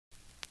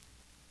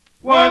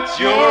What's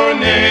your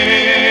name?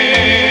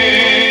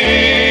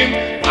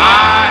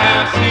 I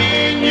have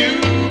seen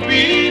you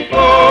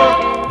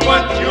before.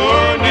 What's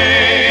your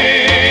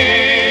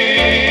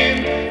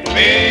name?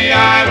 May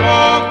I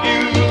walk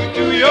you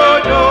to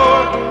your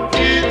door?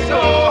 It's so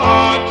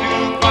hard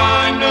to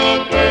find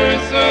a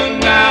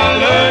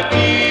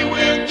personality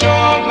with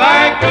charms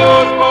like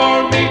yours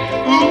for me.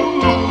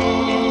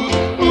 Ooh,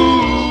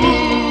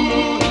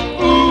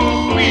 ooh,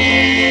 ooh,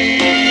 wee.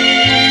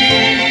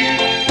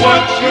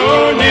 What's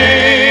your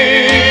name?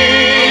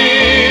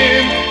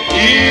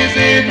 Is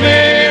it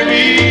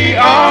Mary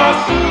or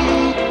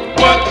Sue?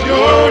 What's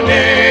your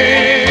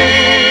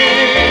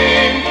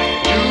name?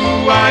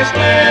 Do I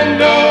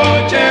stand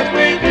a chance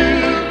with you?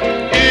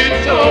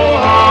 It's so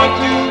hard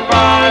to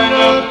find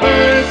a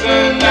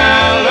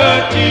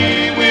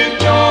personality with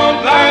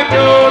charms like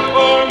yours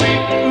for me.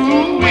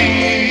 Ooh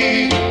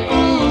wee,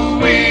 ooh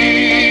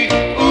wee,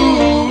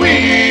 ooh wee.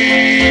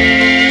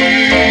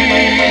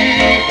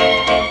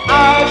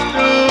 I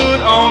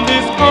stood on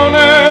this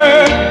corner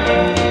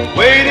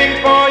waiting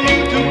for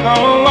you to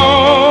come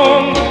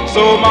along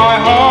so my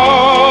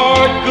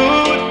heart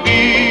could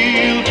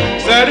feel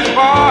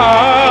satisfied.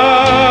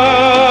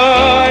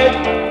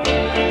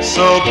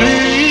 So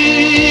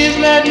please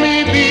let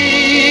me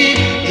be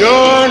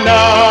your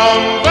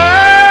number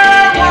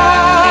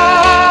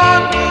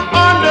one.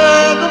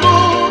 Under the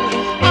moon,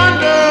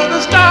 under the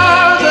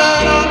stars,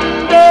 and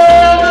under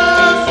the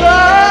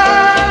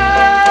sun.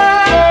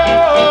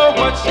 Oh,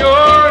 what's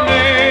your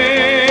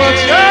name?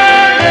 What's your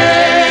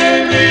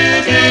name?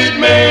 Is it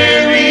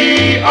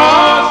Mary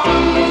or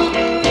Sue?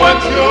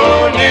 What's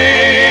your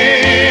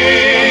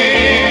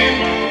name?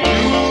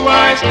 Do I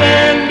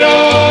stand a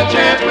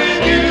chance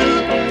with you?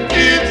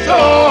 It's so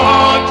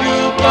hard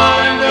to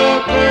find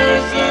a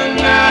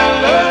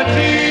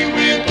personality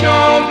with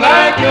charms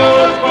like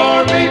yours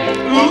for me.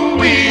 Ooh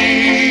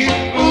wee,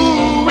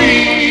 ooh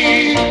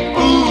wee,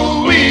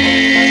 ooh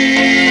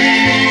wee.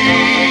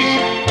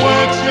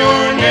 What's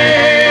your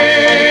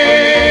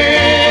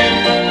name?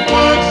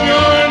 What's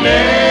your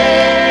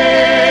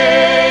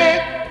name?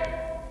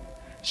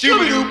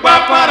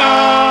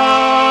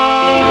 Shoo-ba-doo-ba-ba-da.